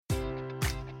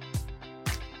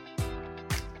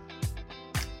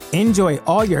Enjoy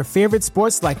all your favorite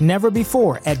sports like never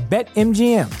before at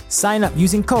BetMGM. Sign up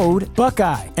using code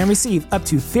Buckeye and receive up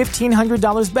to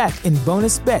 $1,500 back in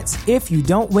bonus bets if you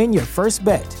don't win your first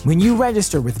bet. When you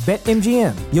register with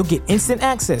BetMGM, you'll get instant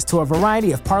access to a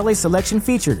variety of parlay selection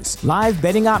features, live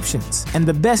betting options, and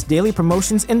the best daily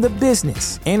promotions in the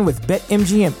business. And with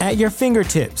BetMGM at your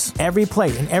fingertips, every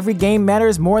play and every game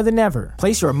matters more than ever.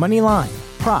 Place your money line,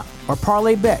 prop, or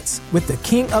parlay bets with the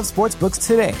king of sportsbooks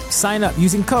today. Sign up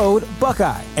using code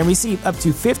Buckeye and receive up to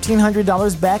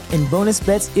 $1,500 back in bonus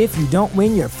bets if you don't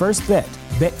win your first bet.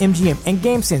 BetMGM and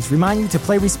GameSense remind you to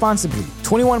play responsibly.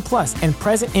 21 plus and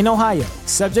present in Ohio,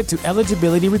 subject to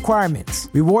eligibility requirements.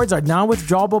 Rewards are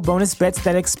non-withdrawable bonus bets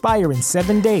that expire in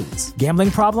 7 days. Gambling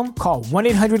problem? Call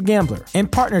 1-800-GAMBLER. In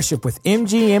partnership with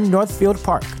MGM Northfield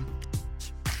Park.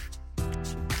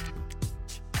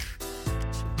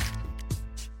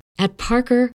 At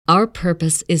Parker, our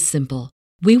purpose is simple.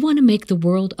 We want to make the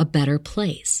world a better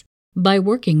place by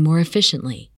working more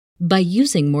efficiently, by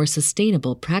using more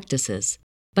sustainable practices,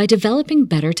 by developing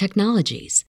better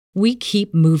technologies. We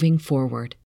keep moving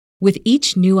forward. With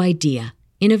each new idea,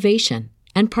 innovation,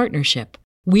 and partnership,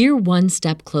 we're one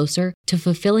step closer to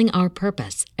fulfilling our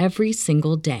purpose every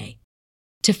single day.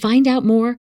 To find out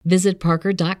more, visit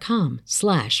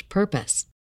parker.com/purpose.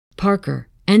 Parker,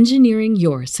 engineering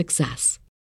your success.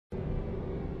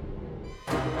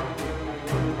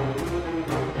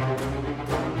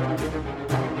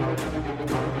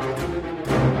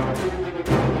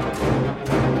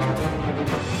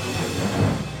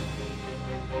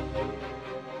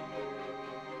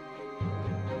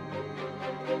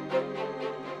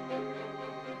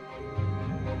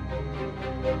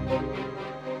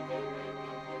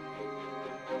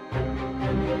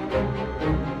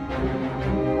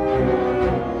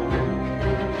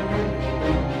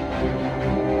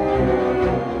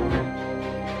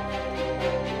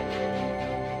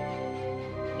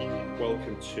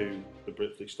 To the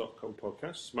Britflix.com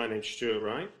podcast. My name's Stuart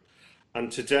Wright, and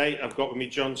today I've got with me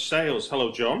John Sayles. Hello,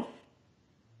 John.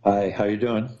 Hi, how you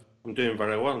doing? I'm doing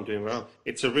very well.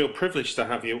 It's a real privilege to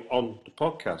have you on the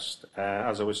podcast.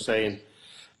 As I was saying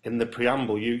in the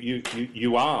preamble,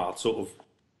 you are sort of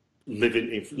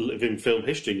living film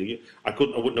history. I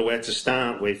wouldn't know where to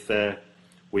start with your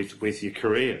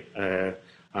career.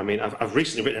 I mean, I've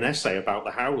recently written an essay about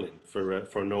the Howling for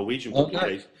a Norwegian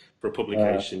publication. For a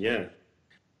publication, yeah.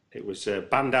 It was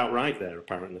banned outright there,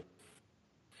 apparently.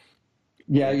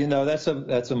 Yeah,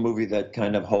 that's a movie that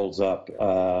kind of holds up.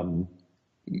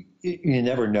 You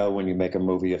never know when you make a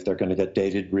movie if they're going to get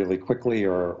dated really quickly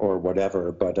or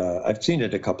whatever. But I've seen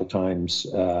it a couple times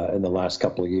in the last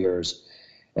couple of years,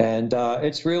 and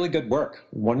it's really good work.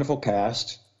 Wonderful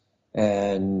cast,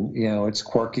 and it's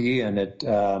quirky, and it's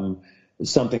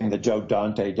something that Joe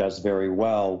Dante does very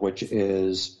well, which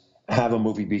is have a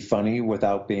movie be funny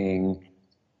without being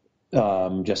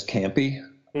just campy.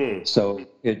 So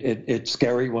it's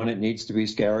scary when it needs to be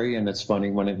scary, and it's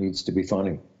funny when it needs to be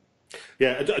funny.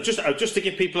 Yeah, just to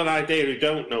give people an idea who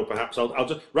don't know, perhaps I'll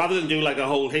just, rather than do like a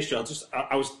whole history,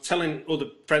 I was telling other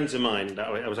friends of mine that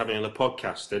I was having on the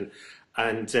podcast, and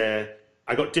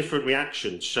I got different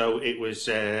reactions. So it was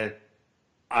I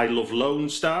Love Lone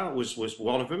Star was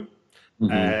one of them.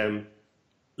 Mm-hmm.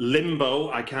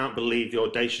 Limbo, I can't believe the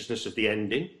audaciousness of the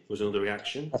ending was another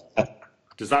reaction.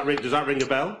 Does that ring a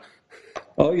bell?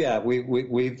 Oh yeah,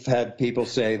 we've had people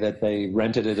say that they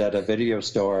rented it at a video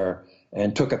store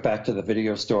and took it back to the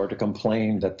video store to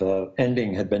complain that the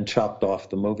ending had been chopped off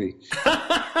the movie.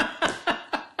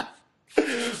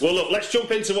 Well, look, let's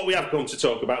jump into what we have come to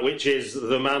talk about, which is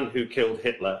the man who killed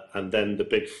Hitler and then the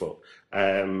Bigfoot.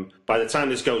 By the time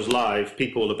this goes live,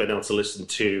 people will have been able to listen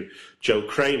to Joe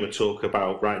Kramer talk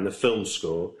about writing the film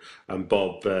score and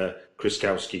Bob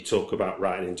Kriskowski talk about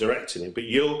writing and directing it. But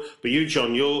you,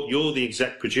 John, you're the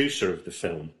exec producer of the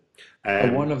film.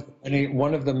 One of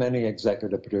the many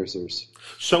executive producers.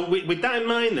 So with that in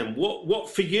mind, then, what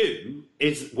for you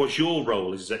was your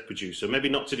role as exec producer? Maybe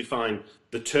not to define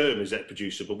the term exec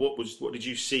producer, but what did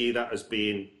you see that as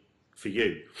being for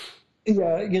you?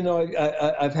 Yeah,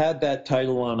 I've had that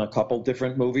title on a couple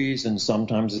different movies, and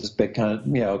sometimes it's been kind of,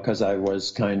 because I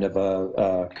was kind of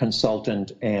a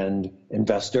consultant and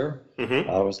investor. Mm-hmm.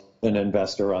 I was an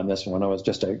investor on this one. I was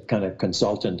just a kind of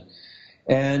consultant.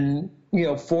 And,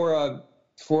 for a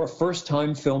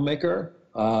first-time filmmaker,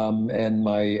 and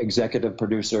my executive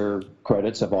producer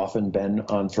credits have often been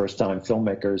on first-time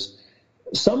filmmakers,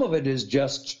 some of it is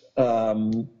just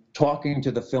talking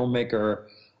to the filmmaker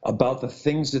about the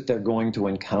things that they're going to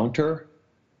encounter,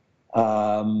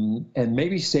 and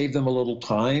maybe save them a little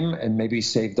time and maybe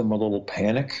save them a little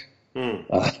panic.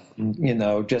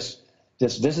 Just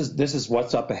this is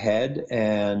what's up ahead,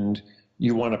 and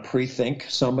you want to pre-think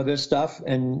some of this stuff,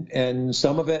 and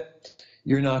some of it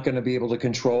you're not going to be able to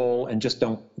control, and just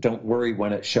don't worry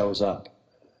when it shows up.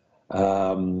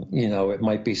 It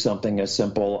might be something as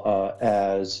simple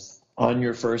as on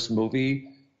your first movie,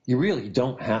 you really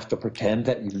don't have to pretend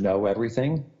that you know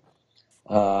everything.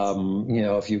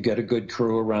 If you get a good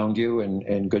crew around you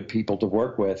and good people to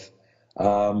work with,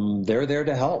 they're there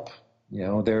to help.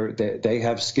 They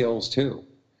have skills too.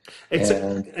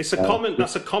 That's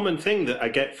a common thing that I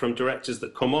get from directors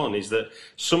that come on, is that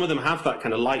some of them have that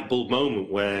kind of light bulb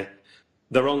moment where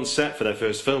they're on set for their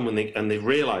first film and they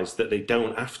realize that they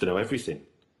don't have to know everything.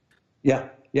 Yeah.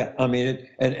 I mean,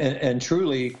 and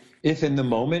truly, if in the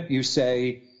moment you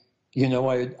say,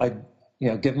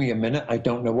 give me a minute, I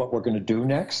don't know what we're going to do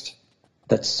next,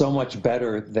 that's so much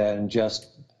better than just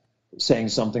saying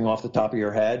something off the top of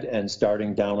your head and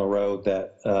starting down a road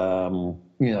that,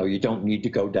 you don't need to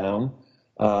go down.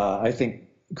 I think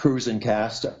crews and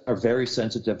cast are very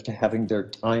sensitive to having their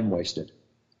time wasted.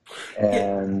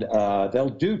 And they'll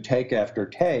do take after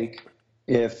take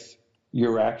if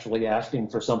you're actually asking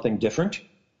for something different.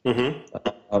 Mm-hmm.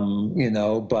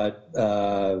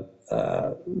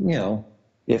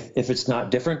 If it's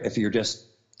not different, if you're just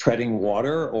treading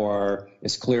water, or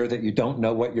it's clear that you don't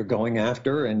know what you're going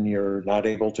after and you're not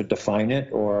able to define it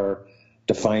or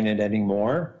define it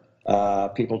anymore,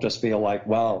 people just feel like,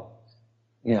 well,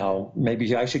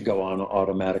 maybe I should go on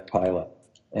automatic pilot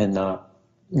and not,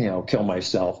 kill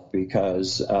myself,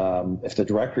 because if the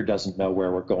director doesn't know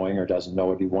where we're going or doesn't know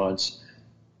what he wants,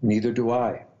 neither do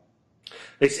I.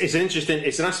 It's interesting.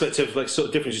 It's an aspect of sort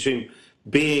of difference between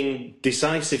being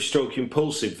decisive stroke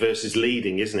impulsive versus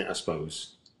leading, isn't it, I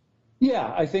suppose?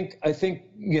 Yeah, I think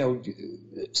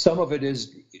some of it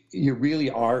is you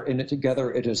really are in it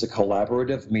together. It is a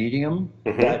collaborative medium.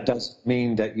 Mm-hmm. That doesn't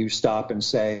mean that you stop and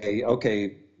say,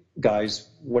 okay, guys,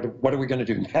 what are we going to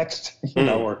do next?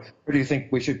 Or where do you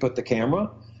think we should put the camera?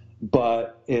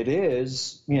 But it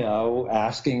is,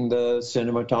 asking the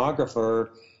cinematographer,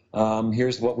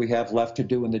 here's what we have left to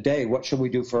do in the day. What should we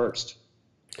do first?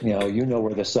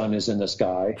 Where the sun is in the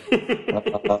sky,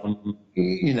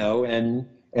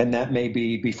 and that may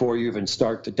be before you even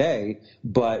start the day,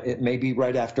 but it may be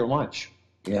right after lunch.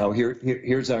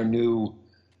 Here's our new,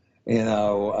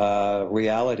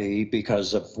 reality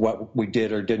because of what we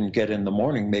did or didn't get in the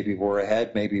morning. Maybe we're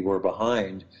ahead, maybe we're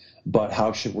behind, but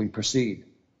how should we proceed?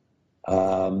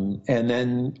 And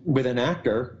then with an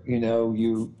actor,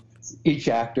 each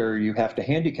actor, you have to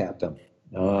handicap them.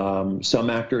 Some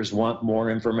actors want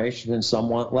more information and some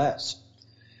want less.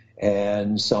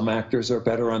 And some actors are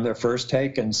better on their first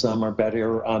take and some are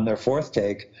better on their fourth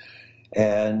take.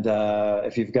 And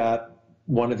if you've got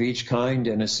one of each kind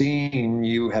in a scene,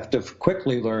 you have to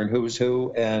quickly learn who's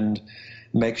who and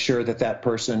make sure that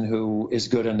person who is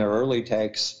good in their early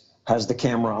takes has the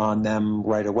camera on them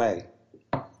right away.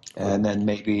 And then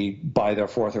maybe by their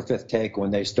fourth or fifth take,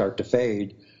 when they start to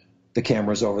fade, the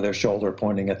camera's over their shoulder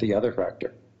pointing at the other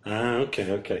actor.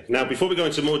 Okay. Now, before we go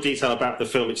into more detail about the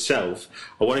film itself,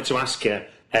 I wanted to ask you,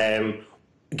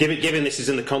 given this is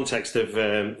in the context of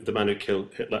The Man Who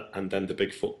Killed Hitler and then the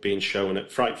Bigfoot being shown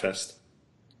at Fright Fest,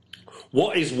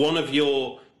 what is one of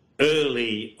your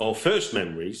early or first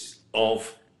memories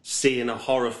of seeing a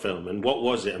horror film, and what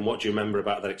was it, and what do you remember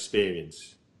about that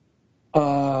experience?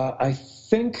 I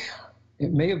think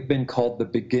it may have been called The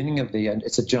Beginning of the End.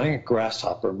 It's a giant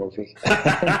grasshopper movie.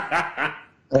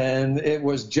 And it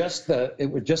was just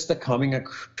the coming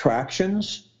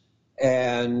attractions.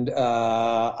 And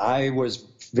I was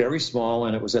very small,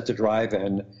 and it was at the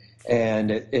drive-in,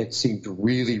 and it seemed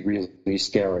really, really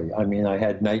scary. I mean, I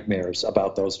had nightmares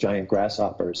about those giant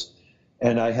grasshoppers.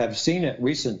 And I have seen it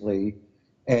recently,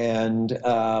 and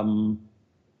the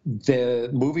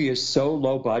movie is so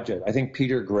low budget. I think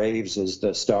Peter Graves is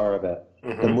the star of it.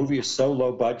 Mm-hmm. The movie is so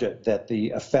low budget that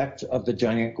the effect of the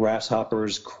giant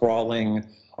grasshoppers crawling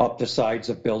up the sides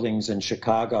of buildings in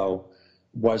Chicago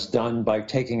was done by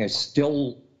taking a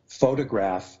still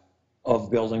photograph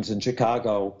of buildings in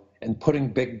Chicago and putting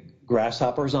big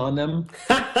grasshoppers on them.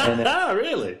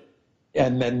 Really?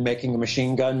 And then making a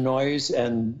machine gun noise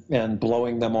and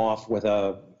blowing them off with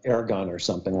a air gun or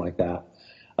something like that.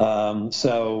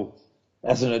 So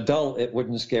as an adult, it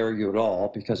wouldn't scare you at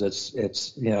all, because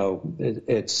it's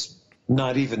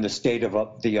not even the state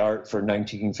of the art for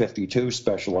 1952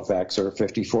 special effects or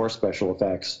 54 special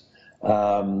effects.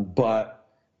 But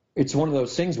it's one of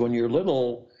those things when you're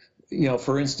little,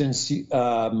 for instance, we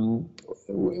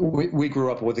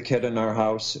grew up with a kid in our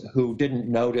house who didn't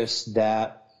notice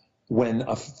that when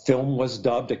a film was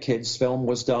dubbed, a kid's film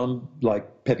was dubbed,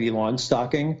 like Pippi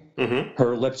Longstocking,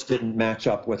 her lips didn't match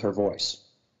up with her voice.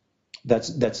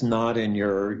 That's not in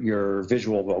your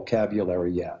visual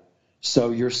vocabulary yet.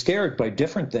 So you're scared by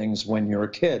different things when you're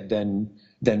a kid than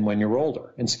when you're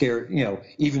older. And scared,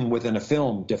 even within a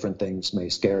film, different things may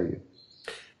scare you.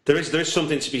 There is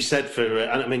something to be said for,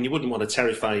 I mean, you wouldn't want to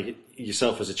terrify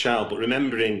yourself as a child, but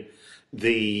remembering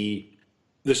the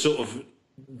sort of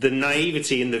the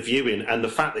naivety in the viewing and the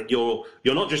fact that you're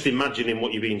not just imagining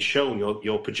what you're being shown,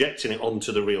 you're projecting it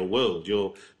onto the real world.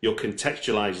 You're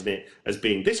contextualizing it as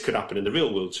being, this could happen in the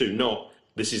real world too, not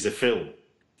this is a film.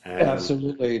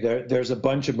 Absolutely. There's a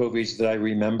bunch of movies that I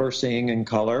remember seeing in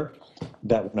color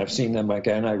that when I've seen them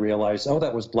again, I realize, oh,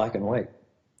 that was black and white.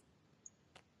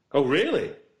 Oh,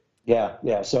 really?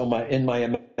 Yeah. So in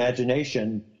my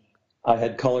imagination, I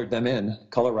had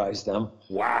colorized them.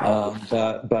 Wow.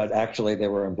 But actually they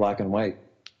were in black and white.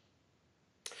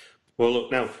 Well,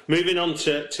 look, now, moving on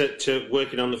to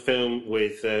working on the film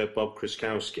with Bob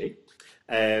Kruskowski.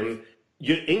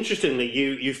 Interestingly,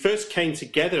 you first came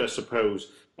together, I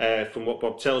suppose, from what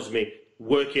Bob tells me,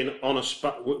 working on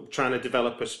trying to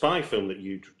develop a spy film that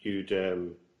you'd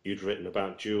written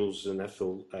about Julius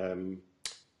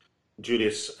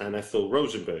and Ethel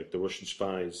Rosenberg, the Russian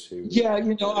spies who... Yeah,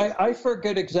 I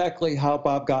forget exactly how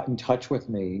Bob got in touch with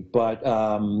me, but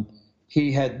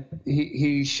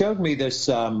he showed me this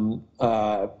kind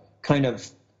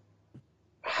of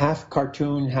half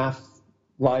cartoon, half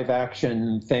live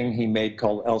action thing he made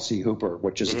called Elsie Hooper,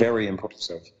 which is very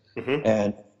impressive.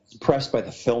 And impressed by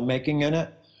the filmmaking in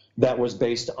it. That was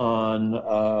based on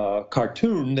a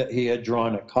cartoon that he had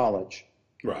drawn at college.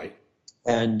 Right.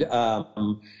 And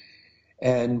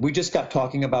we just got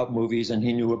talking about movies, and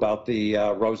he knew about the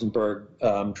Rosenberg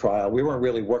trial. We weren't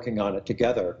really working on it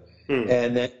together.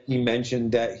 And then he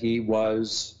mentioned that he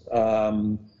was,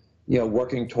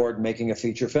 working toward making a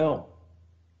feature film.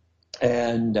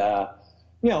 And,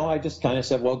 I just kind of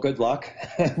said, well, good luck.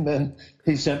 And then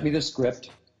he sent me the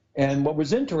script. And what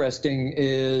was interesting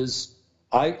is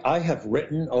I have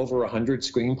written over 100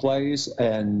 screenplays,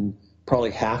 and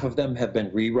probably half of them have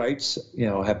been rewrites,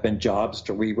 have been jobs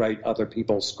to rewrite other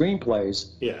people's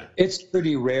screenplays. Yeah. It's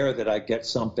pretty rare that I get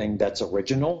something that's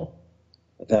original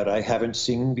that I haven't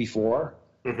seen before.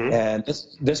 And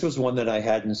this was one that I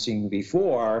hadn't seen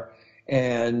before.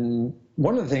 And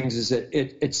one of the things is that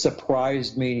it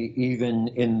surprised me even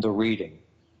in the reading.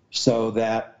 So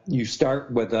that you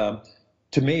start with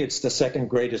to me, it's the second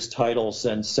greatest title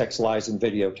since Sex, Lies, and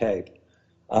Videotape.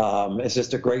 It's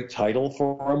just a great title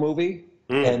for a movie.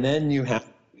 And then you have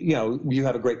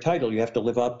a great title. You have to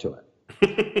live up to it.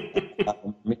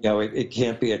 It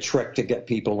can't be a trick to get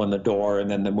people in the door and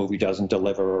then the movie doesn't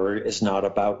deliver or is not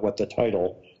about what the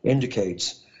title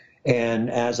indicates. And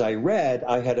as I read,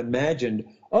 I had imagined,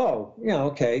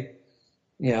 okay,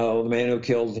 the man who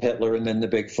killed Hitler and then the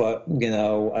Bigfoot,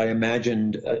 I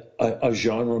imagined a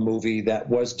genre movie that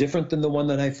was different than the one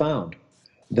that I found,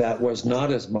 that was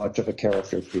not as much of a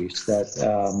character piece.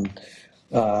 And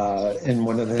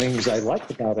one of the things I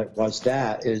liked about it was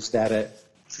that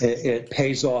it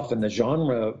pays off in the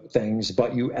genre things,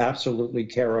 but you absolutely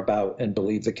care about and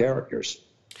believe the characters.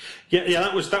 Yeah,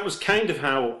 that was kind of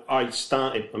how I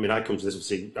started. I mean, I come to this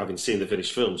obviously having seen the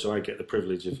finished film, so I get the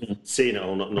privilege of seeing it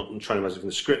all, not trying to imagine from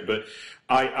the script. But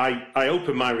I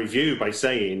opened my review by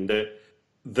saying that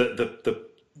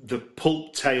the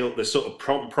pulp tale, the sort of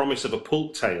promise of a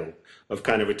pulp tale of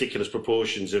kind of ridiculous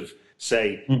proportions of,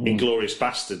 say, Inglourious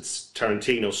Bastards,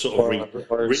 Tarantino sort of...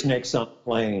 Or Snakes on a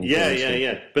Plane.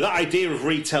 Yeah. But that idea of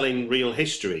retelling real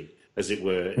history, as it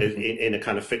were, in a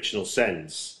kind of fictional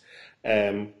sense...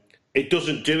 it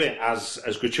doesn't do it as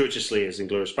gratuitously as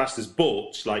Inglourious Bastards,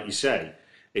 but, like you say,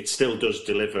 it still does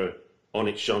deliver on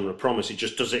its genre promise. It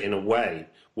just does it in a way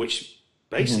which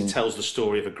basically tells the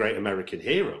story of a great American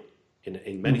hero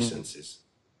in many senses.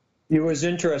 It was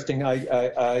interesting.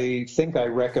 I think I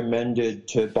recommended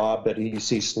to Bob that he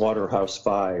see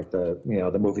Slaughterhouse-Five,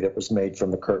 the movie that was made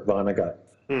from the Kurt Vonnegut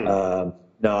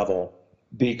novel,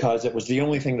 because it was the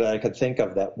only thing that I could think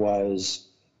of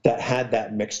that had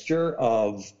that mixture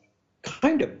of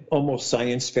kind of almost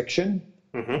science fiction,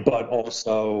 but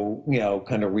also,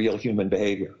 kind of real human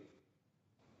behavior.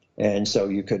 And so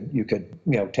you could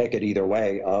take it either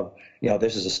way of,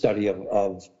 this is a study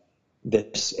of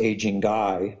this aging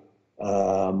guy,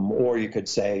 or you could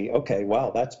say, okay,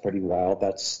 wow, that's pretty wild.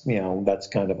 That's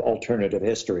kind of alternative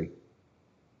history.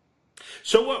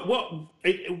 So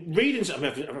reading, I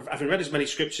mean, I've read as many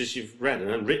scripts as you've read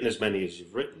and written as many as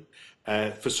you've written,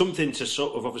 for something to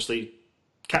sort of obviously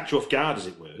catch you off guard, as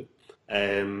it were.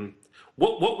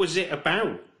 What was it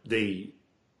about the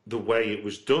way it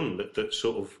was done that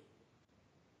sort of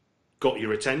got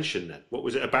your attention then? What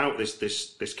was it about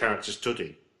this character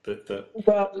study that?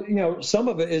 Well, some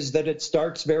of it is that it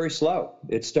starts very slow.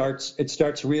 It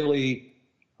starts really,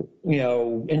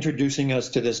 introducing us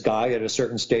to this guy at a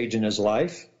certain stage in his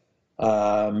life,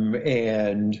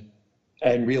 and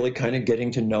really kind of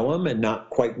getting to know him and not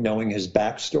quite knowing his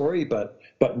backstory, but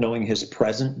knowing his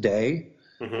present day.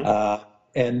 Mm-hmm.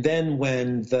 And then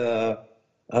when the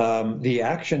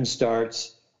action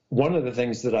starts, one of the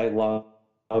things that I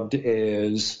loved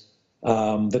is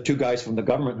the two guys from the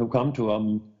government who come to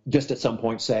him just at some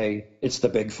point say, "It's the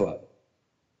Bigfoot."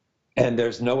 And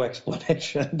there's no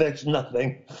explanation. There's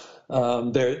nothing.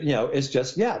 It's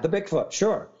just, the Bigfoot,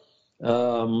 sure.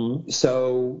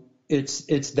 So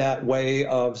it's that way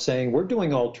of saying we're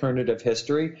doing alternative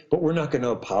history, but we're not going to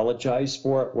apologize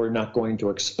for it. We're not going to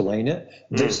explain it.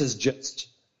 This is just,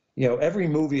 every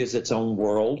movie is its own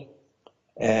world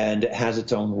and it has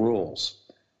its own rules.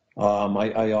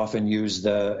 I often use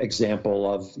the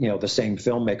example of, the same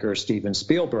filmmaker, Steven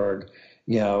Spielberg,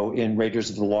 in Raiders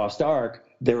of the Lost Ark,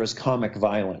 there is comic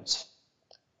violence.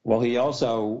 Well, he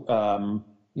also,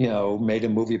 made a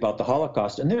movie about the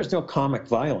Holocaust, and there's no comic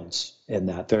violence in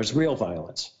that. There's real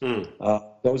violence.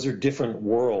 Those are different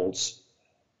worlds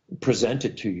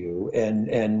presented to you.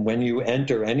 And when you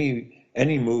enter any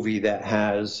movie that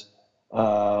has,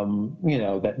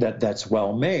 that's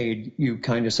well made, you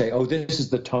kind of say, oh, this is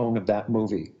the tone of that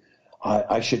movie.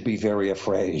 I should be very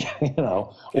afraid,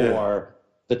 or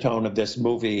the tone of this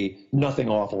movie, nothing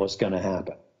awful is going to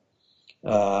happen.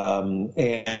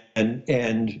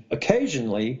 And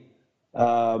occasionally,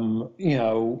 a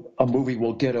movie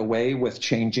will get away with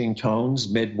changing tones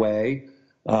midway.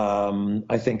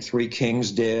 I think Three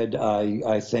Kings did.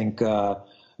 I think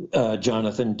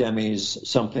Jonathan Demme's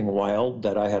Something Wild,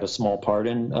 that I had a small part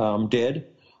in, did.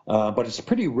 But it's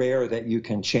pretty rare that you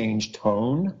can change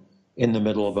tone in the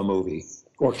middle of a movie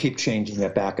or keep changing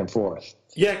it back and forth.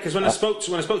 Yeah, because when I spoke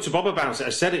to Bob about it, I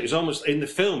said it was almost in the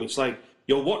film. It's like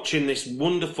you're watching this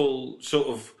wonderful sort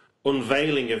of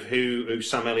unveiling of who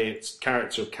Sam Elliott's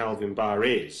character of Calvin Barr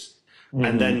is,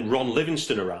 and then Ron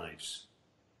Livingston arrives,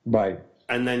 right?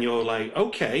 And then you're like,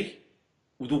 okay,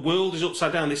 the world is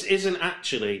upside down. This isn't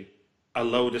actually a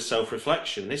load of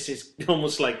self-reflection. This is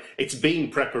almost like it's been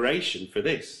preparation for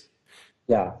this.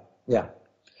 Yeah.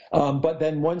 But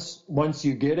then once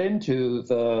you get into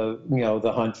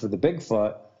the hunt for the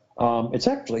Bigfoot, it's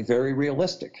actually very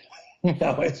realistic.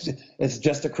 It's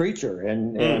just a creature,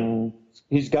 and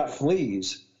he's got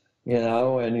fleas,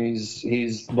 and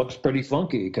he's looks pretty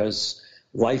funky because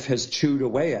life has chewed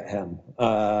away at him,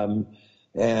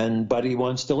 but he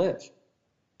wants to live.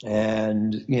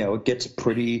 And, it gets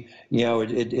pretty,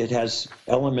 it has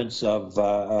elements of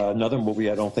another movie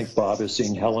I don't think Bob has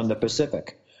seen, Hell in the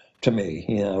Pacific, to me,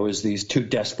 is these two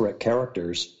desperate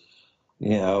characters,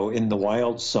 in the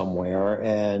wild somewhere,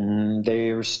 and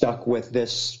they're stuck with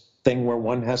this thing where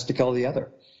one has to kill the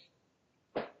other.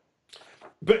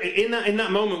 But in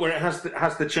that moment where it has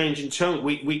the change in tone,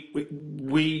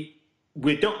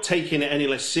 we're not taking it any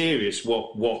less serious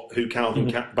who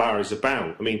Calvin Barr is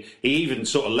about. I mean, he even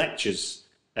sort of lectures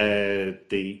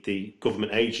the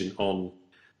government agent on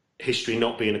history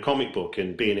not being a comic book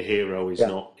and being a hero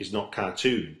is not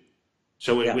cartoon.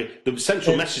 So the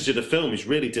central message of the film is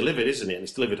really delivered, isn't it? And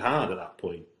it's delivered hard at that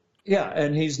point. Yeah,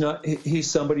 and he's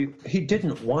somebody, he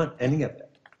didn't want any of it.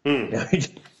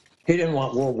 He didn't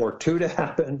want World War II to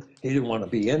happen. He didn't want to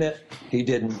be in it. He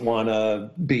didn't want to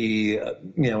be,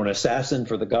 an assassin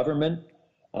for the government.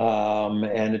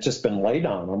 And it's just been laid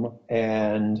on him.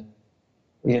 And,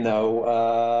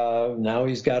 now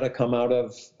he's got to come out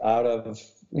of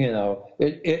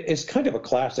it's kind of a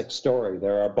classic story.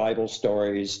 There are Bible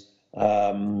stories.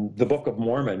 The Book of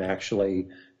Mormon actually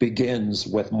begins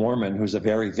with Mormon, who's a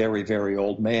very, very, very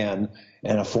old man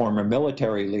and a former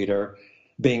military leader,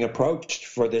 being approached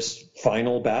for this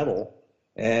final battle,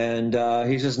 and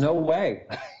he says, "No way,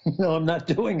 I'm not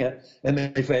doing it." And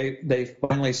then they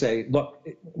finally say, "Look,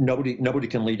 nobody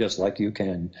can lead us like you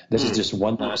can. This is just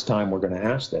one last time we're going to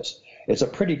ask this." It's a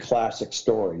pretty classic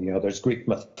story. There's Greek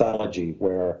mythology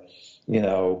where,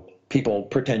 people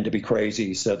pretend to be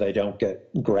crazy so they don't get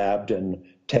grabbed and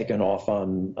taken off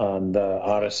on the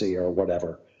Odyssey or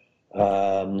whatever.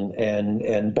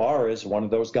 And Barr is one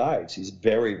of those guys. He's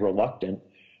very reluctant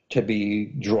to be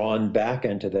drawn back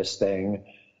into this thing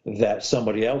that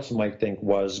somebody else might think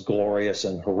was glorious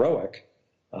and heroic.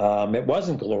 It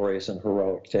wasn't glorious and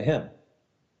heroic to him.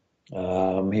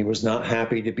 He was not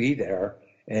happy to be there,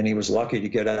 and he was lucky to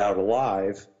get out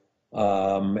alive.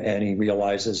 And he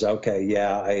realizes, okay,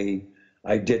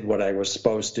 I did what I was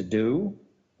supposed to do,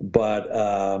 but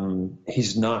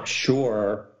he's not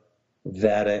sure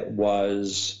that it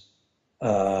was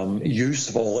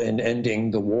useful in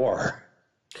ending the war.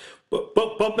 But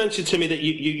Bob mentioned to me that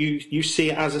you see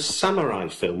it as a samurai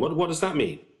film. What does that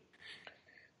mean?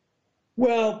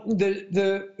 Well,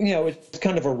 it's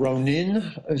kind of a Ronin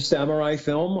samurai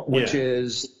film, which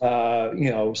is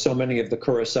so many of the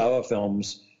Kurosawa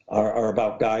films are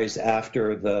about guys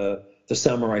after the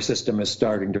samurai system is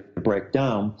starting to break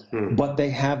down, but they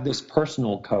have this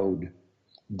personal code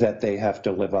that they have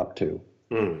to live up to.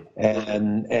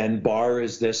 And Bar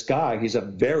is this guy. He's a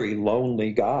very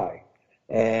lonely guy,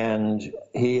 and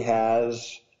he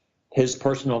has his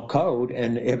personal code,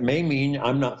 and it may mean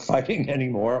I'm not fighting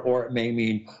anymore, or it may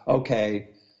mean, okay,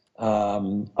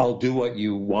 I'll do what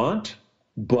you want,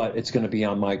 but it's going to be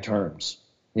on my terms.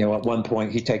 At one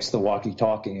point he takes the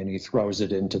walkie-talkie and he throws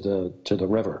it into the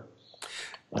river.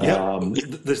 Yeah, I was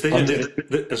going to say,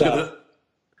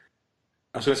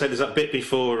 there's that bit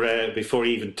before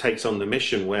he even takes on the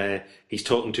mission where he's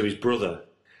talking to his brother,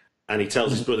 and he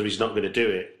tells his brother he's not going to do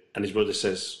it, and his brother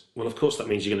says, "Well, of course that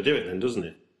means you're going to do it, then, doesn't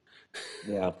it?"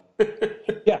 Yeah,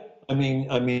 yeah. I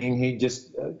mean, he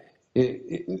just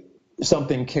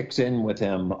something kicks in with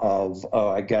him of,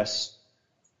 I guess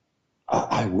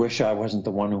I wish I wasn't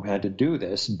the one who had to do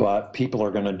this, but people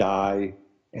are going to die,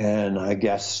 and I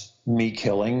guess me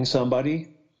killing somebody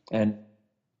and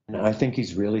I think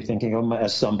he's really thinking of him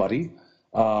as somebody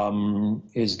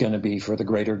is going to be for the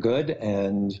greater good,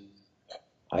 and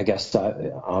I guess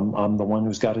I'm the one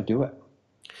who's got to do it.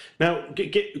 Now,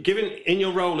 given in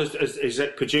your role as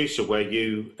exec producer, where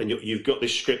you've got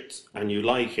this script and you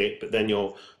like it, but then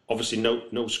you're obviously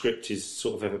no script is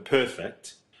sort of ever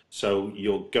perfect, so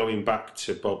you're going back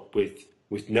to Bob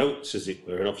with notes, as it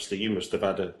were, and obviously you must have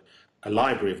had a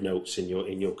library of notes in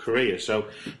your career. So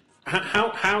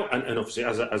how and obviously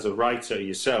as a writer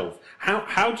yourself,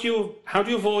 how do you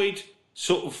avoid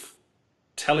sort of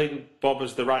telling Bob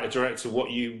as the writer director what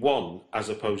you want as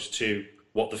opposed to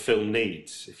what the film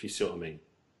needs, if you see what I mean?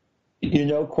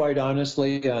 Quite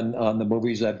honestly, on the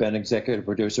movies I've been executive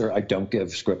producer, I don't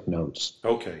give script notes.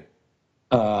 Okay.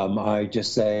 I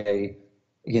just say,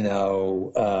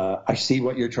 I see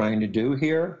what you're trying to do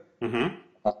here.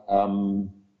 Mm-hmm.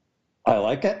 I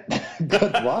like it.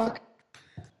 Good luck.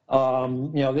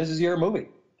 This is your movie.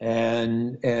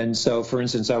 And so, for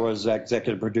instance, I was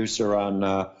executive producer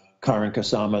on Karin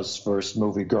Kasama's first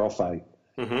movie, Girl Fight.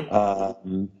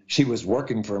 Mm-hmm. She was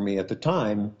working for me at the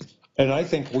time, and I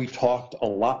think we talked a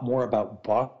lot more about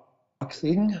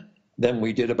boxing than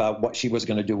we did about what she was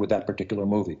going to do with that particular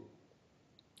movie.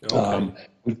 Okay.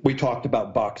 We talked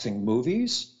about boxing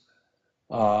movies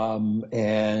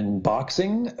and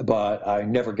boxing, but I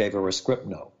never gave her a script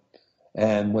note.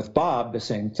 And with Bob, the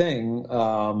same thing.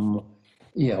 I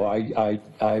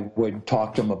would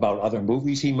talk to him about other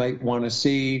movies he might want to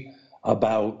see,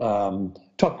 about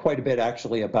talk quite a bit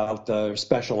actually about the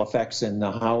special effects in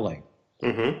The Howling,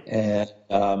 mm-hmm. and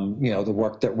the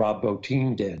work that Rob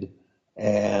Bottin did,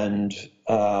 and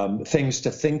things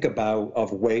to think about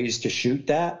of ways to shoot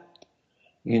that.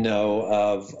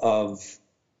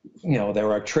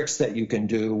 There are tricks that you can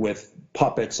do with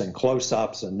puppets and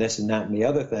close-ups and this and that and the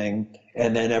other thing,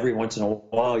 and then every once in a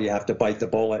while you have to bite the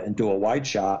bullet and do a wide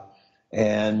shot,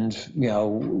 and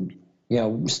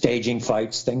staging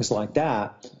fights, things like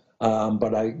that.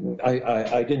 But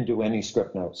I didn't do any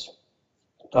script notes.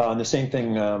 The same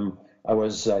thing. I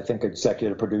was, I think,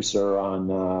 executive producer on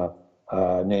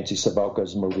Nancy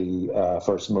Savoca's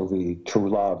first movie, True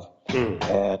Love,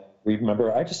 and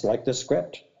remember, I just liked the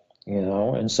script.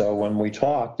 And so when we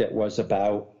talked, it was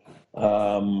about,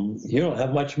 you don't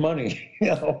have much money.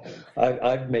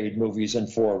 I've made movies in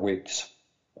 4 weeks,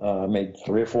 made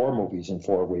 3 or 4 movies in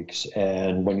 4 weeks.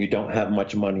 And when you don't have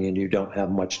much money and you don't have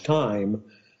much time,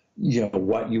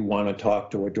 what you want to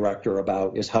talk to a director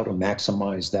about is how to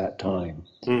maximize that time,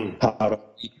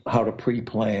 how to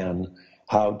pre-plan,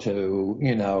 how to,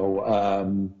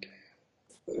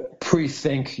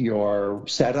 pre-think your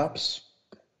setups.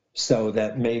 So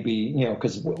that maybe,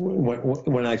 because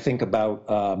when I think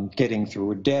about getting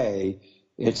through a day,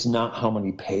 it's not how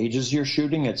many pages you're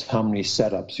shooting, it's how many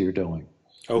setups you're doing.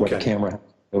 Okay. Where the camera has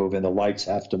to move and the lights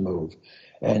have to move.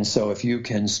 And so if you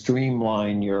can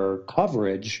streamline your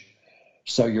coverage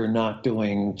so you're not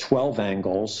doing 12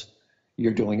 angles,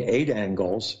 you're doing 8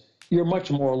 angles, you're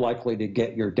much more likely to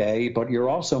get your day, but you're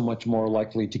also much more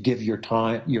likely to give your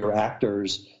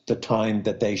actors the time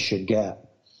that they should get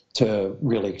to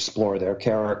really explore their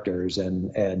characters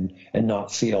and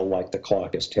not feel like the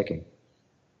clock is ticking.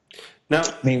 Now,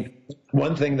 I mean,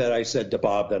 one thing that I said to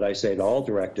Bob that I say to all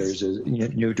directors is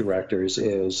new directors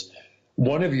is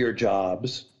one of your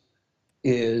jobs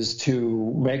is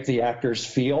to make the actors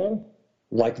feel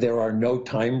like there are no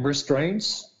time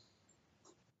restraints,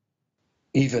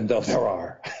 even though there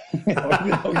are.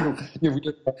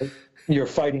 You're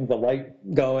fighting the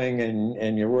light going,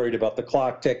 and you're worried about the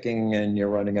clock ticking, and you're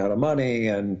running out of money,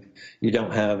 and you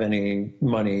don't have any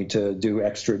money to do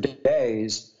extra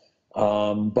days.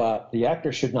 But the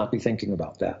actor should not be thinking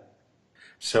about that.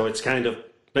 So it's kind of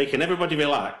making everybody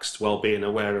relaxed while being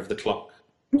aware of the clock.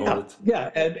 Yeah,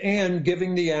 and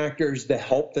giving the actors the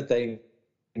help that they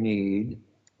need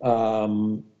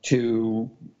to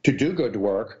do good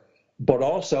work, but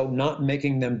also not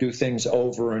making them do things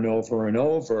over and over and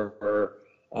over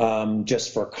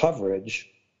just for coverage.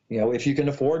 If you can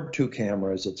afford 2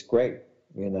 cameras, it's great.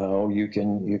 You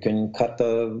can cut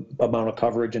the amount of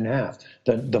coverage in half,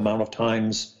 the amount of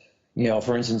times.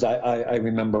 For instance, I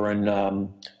remember in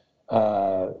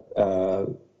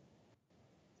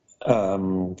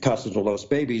Casa de los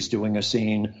Babies doing a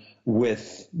scene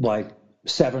with like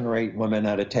 7 or 8 women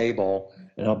at a table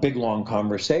and a big long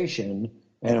conversation,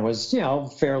 and it was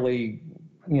fairly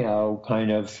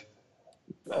kind of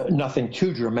nothing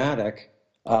too dramatic,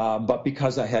 but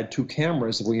because I had 2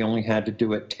 cameras, we only had to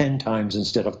do it 10 times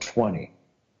instead of 20.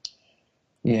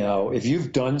 If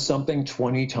you've done something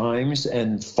 20 times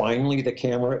and finally the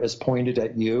camera is pointed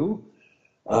at you,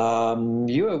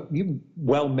 you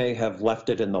well may have left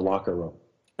it in the locker room.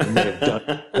 You may have done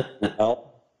it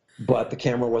well, but the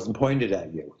camera wasn't pointed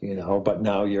at you, but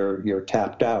now you're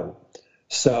tapped out.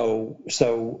 So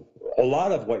a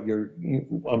lot of what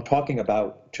I'm talking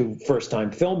about to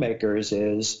first-time filmmakers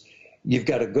is you've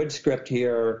got a good script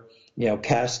here,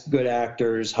 cast good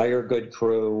actors, hire good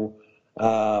crew,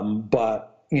 but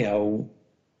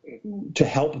to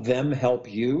help them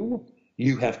help you,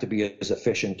 you have to be as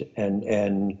efficient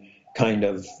and kind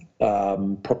of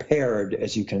prepared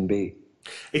as you can be.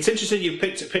 It's interesting you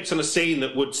picked on a scene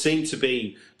that would seem to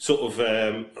be sort of,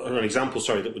 or an example,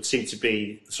 sorry, that would seem to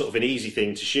be sort of an easy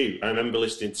thing to shoot. I remember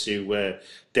listening to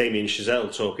Damien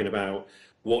Chazelle talking about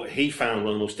what he found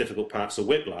one of the most difficult parts of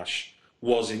Whiplash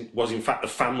was in fact the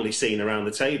family scene around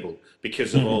the table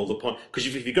because of all the points. Because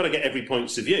if you've got to get every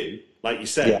point of view, like you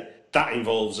said, that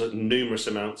involves numerous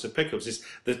amounts of pickups.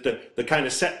 The kind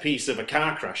of set piece of a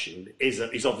car crashing is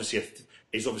obviously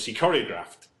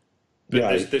choreographed.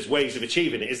 But there's ways of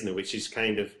achieving it, isn't there? Which is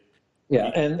kind of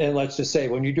and let's just say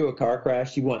when you do a car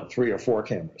crash, you want 3 or 4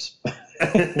 cameras,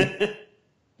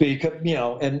 because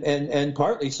and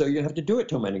partly so you have to do it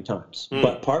too many times,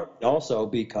 but partly also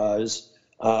because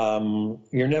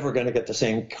you're never going to get the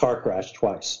same car crash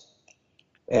twice,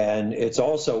 and it's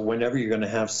also whenever you're going to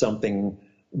have something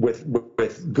with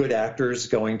good actors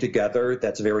going together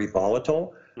that's very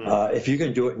volatile. If you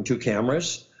can do it in 2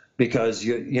 cameras. Because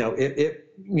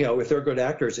if they're good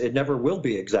actors, it never will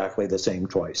be exactly the same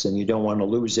twice, and you don't want to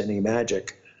lose any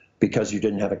magic because you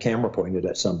didn't have a camera pointed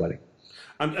at somebody.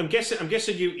 I'm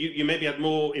guessing you maybe had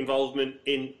more involvement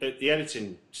at the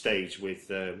editing stage with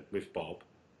Bob.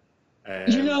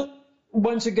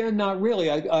 Once again, not really.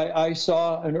 I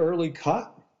saw an early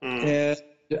cut, and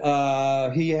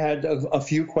he had a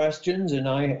few questions, and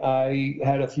I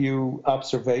had a few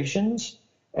observations,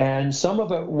 and some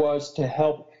of it was to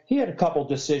help. He had a couple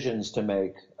decisions to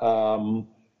make.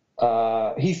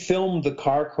 He filmed the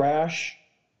car crash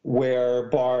where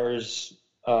Barr's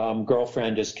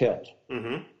girlfriend is killed.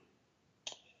 Mm-hmm.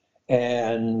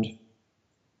 And,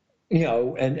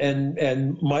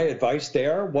 and my advice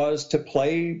there was to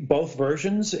play both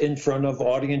versions in front of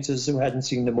audiences who hadn't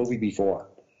seen the movie before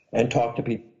and talk to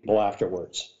people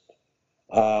afterwards.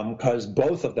 Because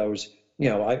both of those...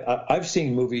 I've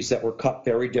seen movies that were cut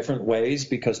very different ways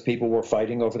because people were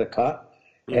fighting over the cut.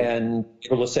 And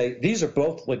people will say, these are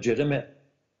both legitimate,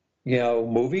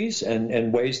 movies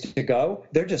and ways to go.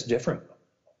 They're just different.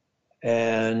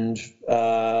 And,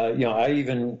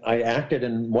 I acted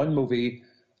in one movie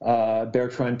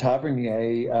Bertrand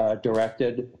Tavernier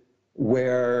directed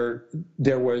where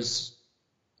there was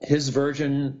his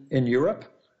version in Europe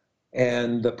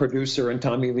and the producer and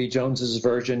Tommy Lee Jones's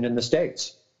version in the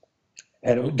States.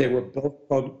 And they were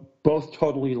both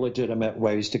totally legitimate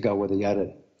ways to go with the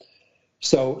editing.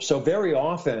 So very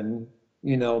often,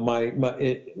 my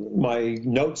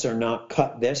notes are not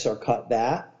cut this or cut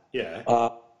that. Yeah.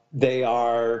 They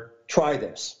are try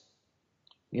this.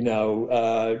 Do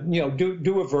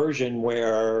a version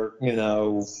where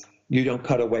you don't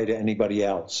cut away to anybody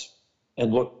else,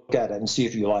 and look at it and see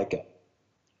if you like it.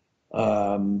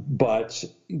 But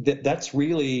that's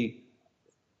really.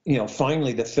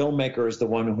 finally the filmmaker is the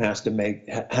one who has to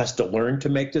learn to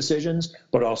make decisions,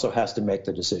 but also has to make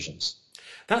the decisions.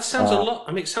 That sounds a lot.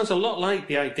 I mean, it sounds a lot like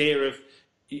the idea of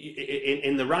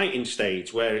in the writing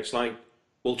stage, where it's like,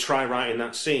 we'll try writing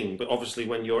that scene, but obviously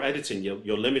when you're editing,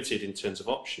 you're limited in terms of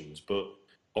options. But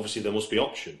obviously there must be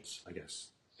options, I guess.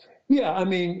 Yeah, I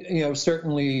mean,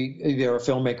 certainly there are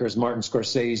filmmakers. Martin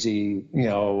Scorsese,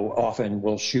 often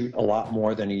will shoot a lot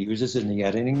more than he uses in the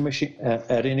editing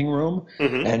room,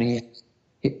 and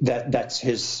that's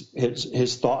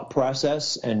his thought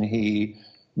process, and he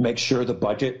makes sure the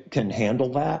budget can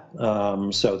handle that,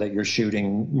 so that you're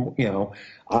shooting.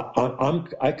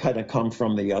 I kind of come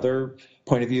from the other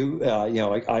point of view.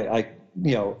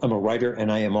 I'm a writer, and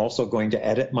I am also going to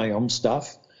edit my own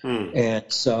stuff, and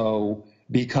so,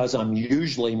 because I'm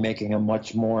usually making a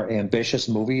much more ambitious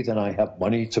movie than I have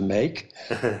money to make,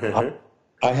 I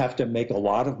have to make a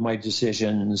lot of my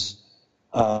decisions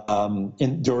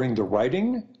during the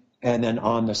writing and then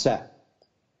on the set.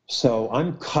 So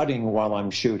I'm cutting while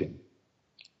I'm shooting.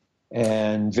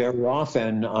 And very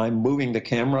often I'm moving the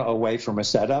camera away from a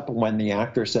setup when the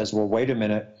actor says, well, wait a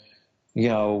minute, we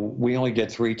only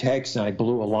did 3 takes and I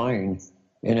blew a line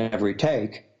in every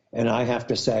take. And I have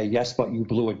to say, yes, but you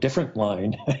blew a different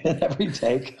line in every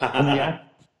take. And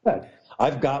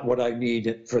I've got what I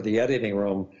need for the editing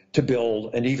room to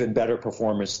build an even better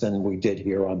performance than we did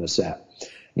here on the set.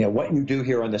 What you do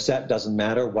here on the set doesn't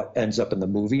matter. What ends up in the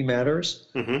movie matters.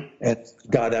 And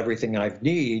got everything I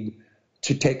need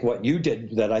to take what you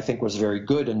did that I think was very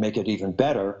good and make it even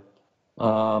better.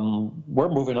 We're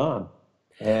moving on.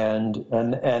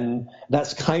 And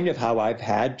that's kind of how I've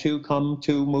had to come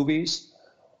to movies.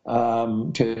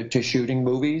 To shooting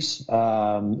movies.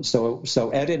 So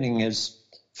editing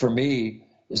for me,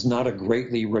 is not a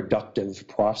greatly reductive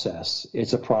process.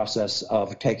 It's a process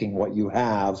of taking what you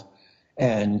have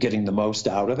and getting the most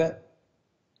out of it.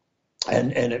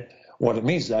 And what it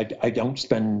means is I don't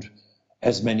spend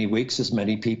as many weeks as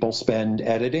many people spend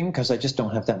editing, because I just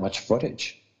don't have that much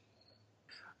footage.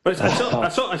 But I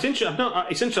thought it's interesting.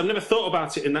 I've never thought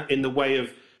about it in the way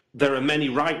of, there are many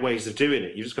right ways of doing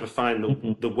it. You've just got to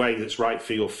find the way that's right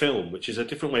for your film, which is a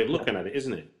different way of looking at it,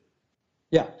 isn't it?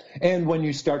 Yeah, and when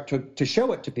you start to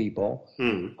show it to people,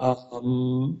 they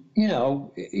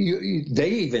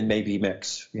even maybe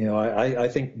mix. I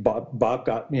think Bob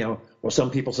got,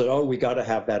 some people said, oh, we got to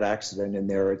have that accident in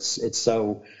there. It's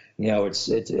so,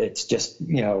 it's just,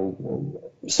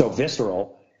 so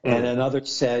visceral. And another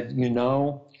said,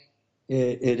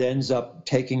 it ends up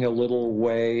taking a little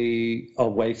way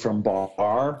away from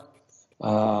Bar.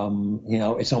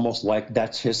 It's almost like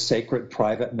that's his sacred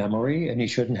private memory, and he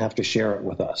shouldn't have to share it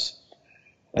with us.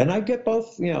 And I get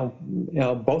both.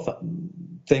 Both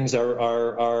things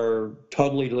are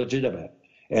totally legitimate.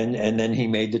 And then he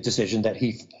made the decision that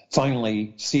he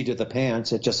finally seated the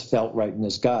pants. It just felt right in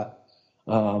his gut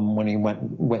when he went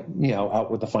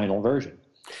out with the final version.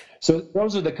 So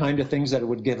those are the kind of things that I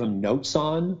would give him notes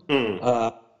on.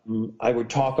 I would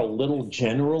talk a little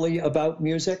generally about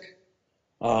music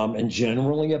and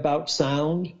generally about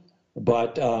sound,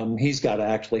 but he's got to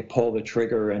actually pull the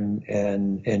trigger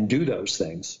and do those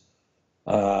things.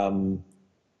 But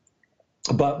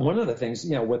one of the things,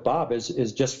 with Bob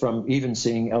is just from even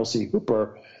seeing Elsie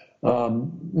Hooper,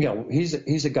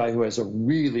 he's a guy who has a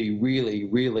really, really,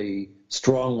 really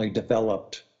strongly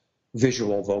developed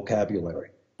visual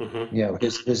vocabulary.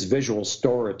 His visual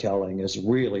storytelling is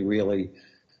really, really,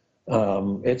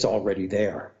 it's already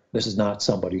there. This is not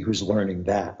somebody who's learning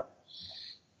that.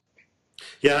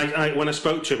 Yeah, I when I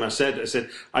spoke to him, I said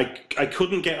I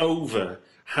couldn't get over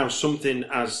how something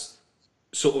as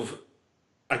sort of,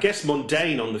 I guess,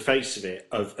 mundane on the face of it,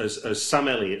 as Sam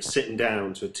Elliott sitting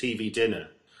down to a TV dinner,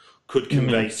 could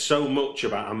convey so much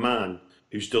about a man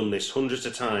who's done this hundreds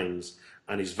of times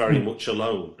and is very much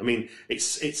alone. I mean, it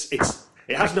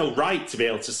has no right to be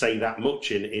able to say that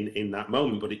much in that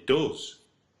moment, but it does.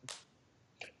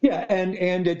 Yeah,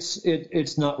 and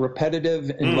it's not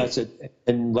repetitive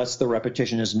unless the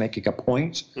repetition is making a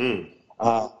point.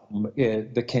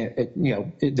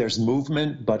 There's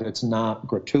movement, but it's not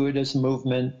gratuitous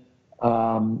movement.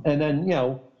 And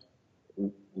then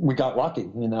we got lucky,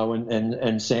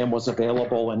 and Sam was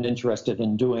available and interested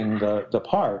in doing the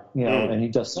part, and he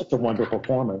does such a wonderful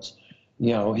performance.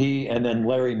 And then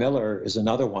Larry Miller is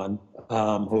another one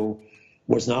who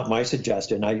was not my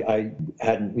suggestion. I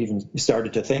hadn't even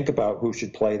started to think about who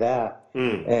should play that.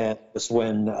 And it's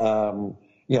when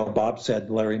Bob said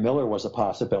Larry Miller was a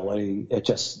possibility, it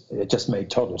just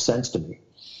made total sense to me.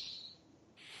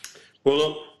 Well,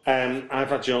 look, I've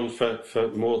had you on for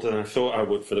more than I thought I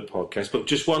would for the podcast. But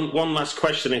just one last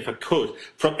question, if I could,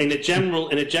 in a general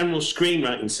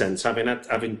screenwriting sense,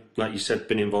 having like you said,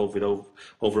 been involved with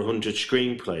over 100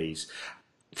 screenplays.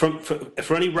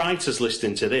 For any writers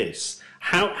listening to this,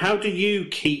 how do you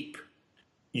keep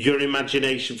your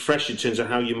imagination fresh in terms of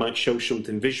how you might show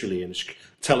something visually and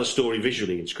tell a story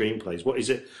visually in screenplays? What is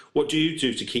it? What do you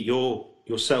do to keep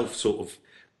yourself sort of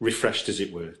refreshed, as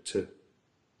it were?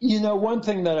 One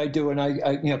thing that I do, and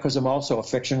I because I'm also a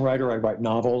fiction writer, I write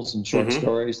novels and short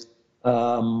stories.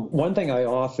 One thing I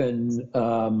often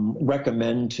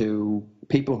recommend to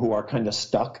people who are kind of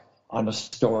stuck on a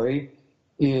story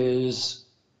is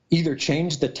either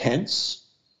change the tense.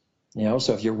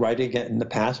 So if you're writing it in the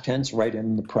past tense, write it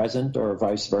in the present, or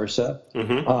vice versa.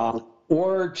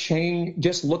 Or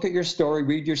just look at your story,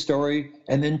 read your story,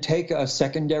 and then take a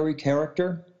secondary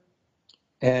character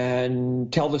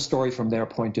and tell the story from their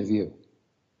point of view.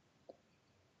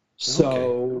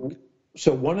 So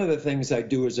one of the things I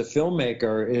do as a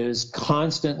filmmaker is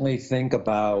constantly think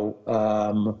about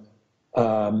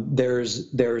there's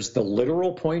the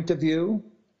literal point of view,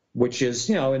 which is,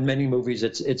 in many movies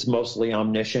it's mostly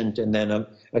omniscient, and then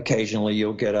occasionally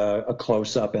you'll get a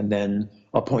close-up and then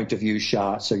a point of view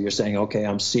shot. So you're saying, okay,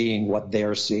 I'm seeing what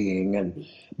they're seeing.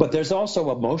 But there's also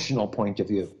emotional point of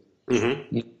view.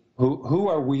 Who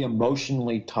are we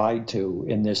emotionally tied to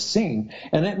in this scene?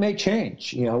 And it may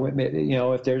change.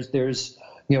 If there's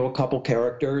a couple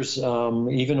characters,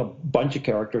 even a bunch of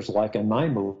characters like in my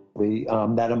movie,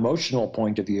 that emotional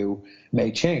point of view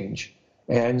may change.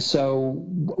 And so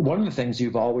one of the things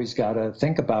you've always got to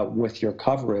think about with your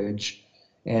coverage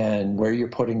and where you're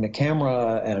putting the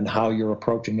camera and how you're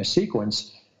approaching a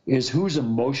sequence is whose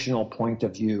emotional point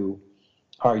of view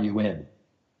are you in?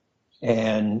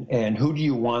 And who do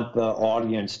you want the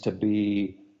audience to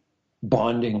be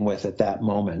bonding with at that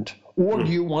moment? Or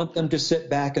do you want them to sit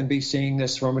back and be seeing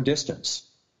this from a distance?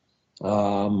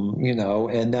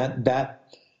 And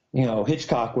that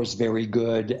Hitchcock was very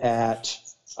good at,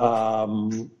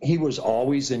 he was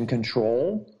always in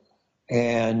control,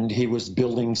 and he was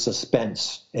building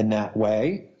suspense in that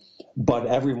way. But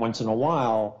every once in a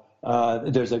while,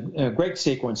 there's a great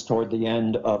sequence toward the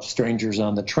end of Strangers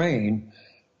on the Train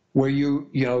where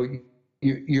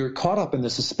you're caught up in the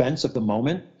suspense of the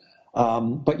moment,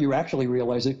 but you're actually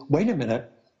realizing, wait a minute,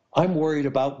 I'm worried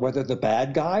about whether the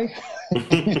bad guy,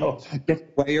 gets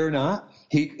away or not.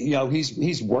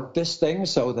 He's worked this thing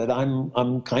so that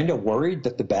I'm kind of worried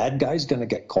that the bad guy's going to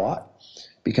get caught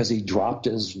because he dropped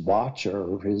his watch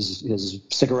or his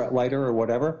cigarette lighter or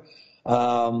whatever.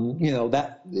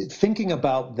 That thinking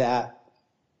about that,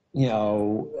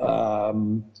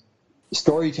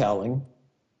 storytelling.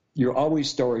 You're always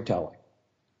storytelling.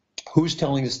 Who's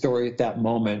telling the story at that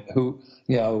moment? Who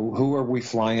are we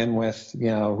flying with?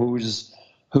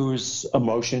 Whose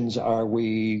emotions are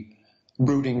we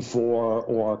rooting for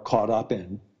or caught up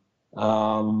in?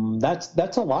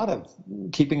 That's a lot of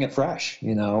keeping it fresh,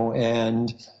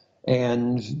 and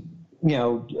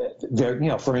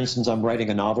for instance, I'm writing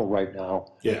a novel right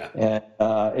now. Yeah. And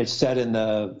it's set in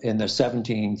the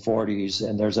 1740s,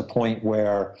 and there's a point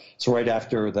where it's right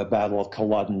after the Battle of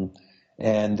Culloden,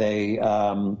 and they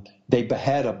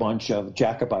behead a bunch of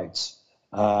Jacobites,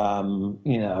 who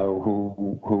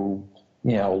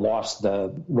lost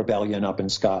the rebellion up in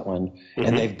Scotland,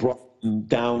 and they've brought them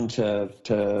down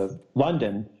to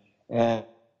London, and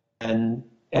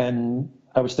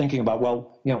I was thinking about,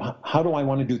 how do I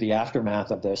want to do the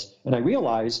aftermath of this? And I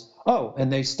realized, and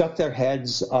they stuck their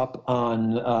heads up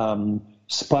on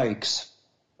spikes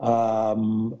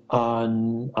on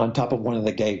top of one of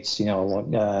the gates,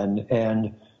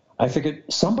 and I figured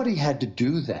somebody had to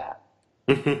do that.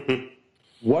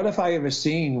 What if I have a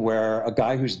scene where a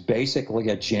guy who's basically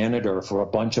a janitor for a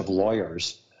bunch of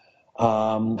lawyers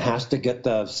has to get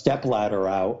the stepladder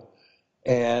out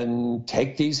and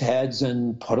take these heads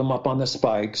and put them up on the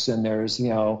spikes, and there's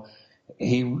there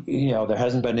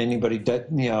hasn't been anybody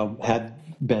that had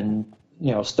been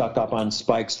stuck up on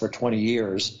spikes for 20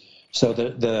 years, so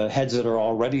the heads that are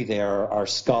already there are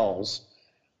skulls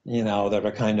that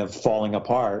are kind of falling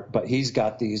apart, but he's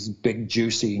got these big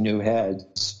juicy new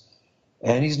heads,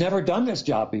 and he's never done this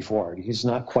job before. He's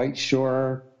not quite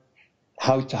sure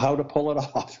how to pull it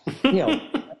off.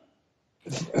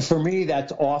 For me,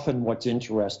 that's often what's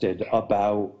interested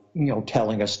about,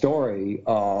 telling a story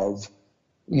of,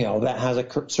 that has a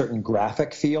certain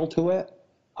graphic feel to it.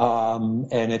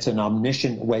 And it's an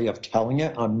omniscient way of telling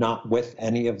it. I'm not with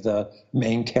any of the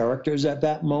main characters at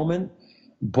that moment,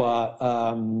 but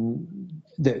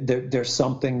there's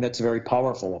something that's very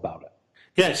powerful about it.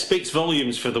 Yeah, it speaks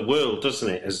volumes for the world, doesn't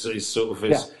it? As sort of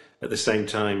at the same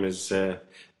time as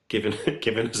giving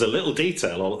us a little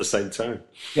detail all at the same time.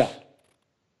 Yeah.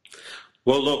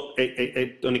 Well, look,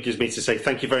 it only gives me to say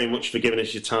thank you very much for giving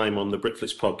us your time on the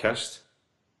Britflix podcast.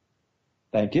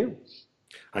 Thank you.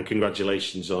 And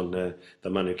congratulations on The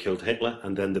Man Who Killed Hitler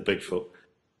and then the Bigfoot.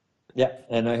 Yeah,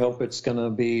 and I hope it's going to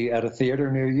be at a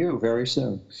theater near you very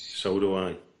soon. So do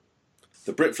I.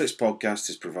 The Britflix podcast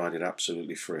is provided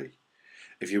absolutely free.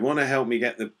 If you want to help me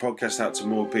get the podcast out to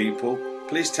more people,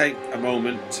 please take a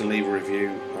moment to leave a review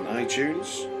on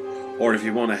iTunes. Or if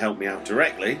you want to help me out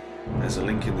directly, there's a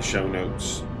link in the show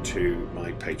notes to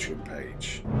my Patreon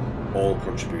page. All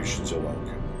contributions are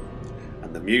welcome.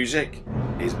 And the music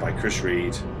is by Chris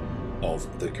Reed of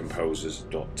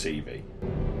thecomposers.tv.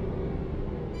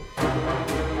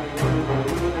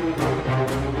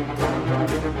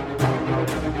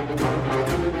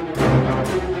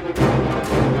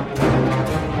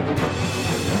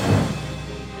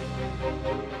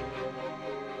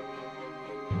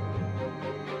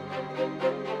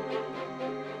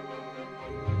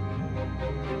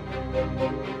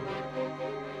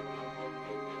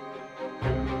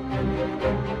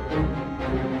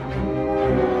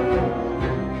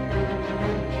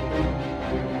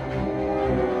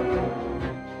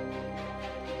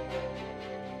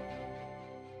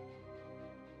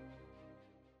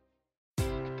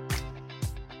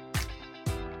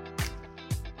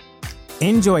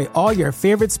 Enjoy all your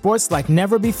favorite sports like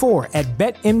never before at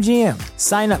BetMGM.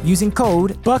 Sign up using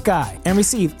code Buckeye and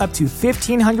receive up to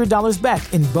 $1,500 back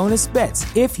in bonus bets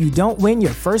if you don't win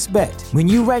your first bet. When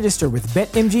you register with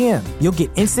BetMGM, you'll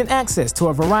get instant access to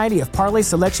a variety of parlay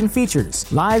selection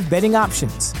features, live betting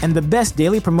options, and the best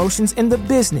daily promotions in the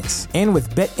business. And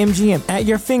with BetMGM at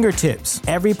your fingertips,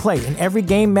 every play and every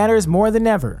game matters more than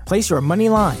ever. Place your money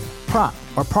line, prop,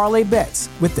 or parlay bets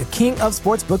with the king of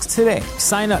sportsbooks today.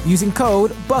 Sign up using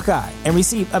code Buckeye and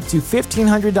receive up to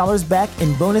 $1,500 back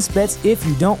in bonus bets if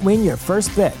you don't win your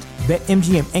first bet.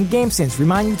 BetMGM and GameSense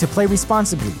remind you to play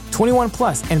responsibly. 21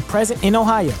 plus and present in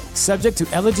Ohio, subject to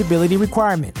eligibility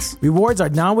requirements. Rewards are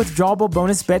non-withdrawable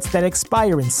bonus bets that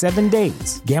expire in 7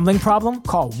 days. Gambling problem?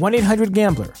 Call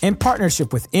 1-800-GAMBLER. In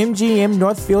partnership with MGM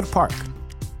Northfield Park.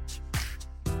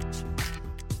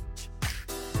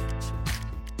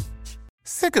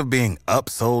 Sick of being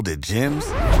upsold at gyms?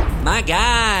 My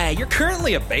guy, you're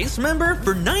currently a base member?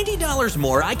 For $90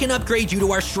 more, I can upgrade you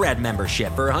to our Shred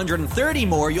membership. For $130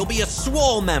 more, you'll be a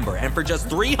Swole member. And for just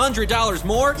 $300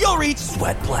 more, you'll reach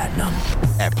Sweat Platinum.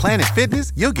 At Planet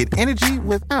Fitness, you'll get energy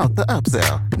without the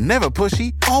upsell. Never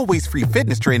pushy, always free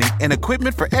fitness training and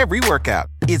equipment for every workout.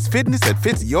 It's fitness that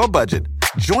fits your budget.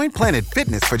 Join Planet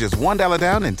Fitness for just $1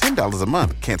 down and $10 a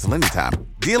month. Cancel anytime.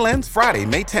 Deal ends Friday,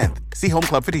 May 10th. See Home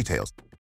Club for details.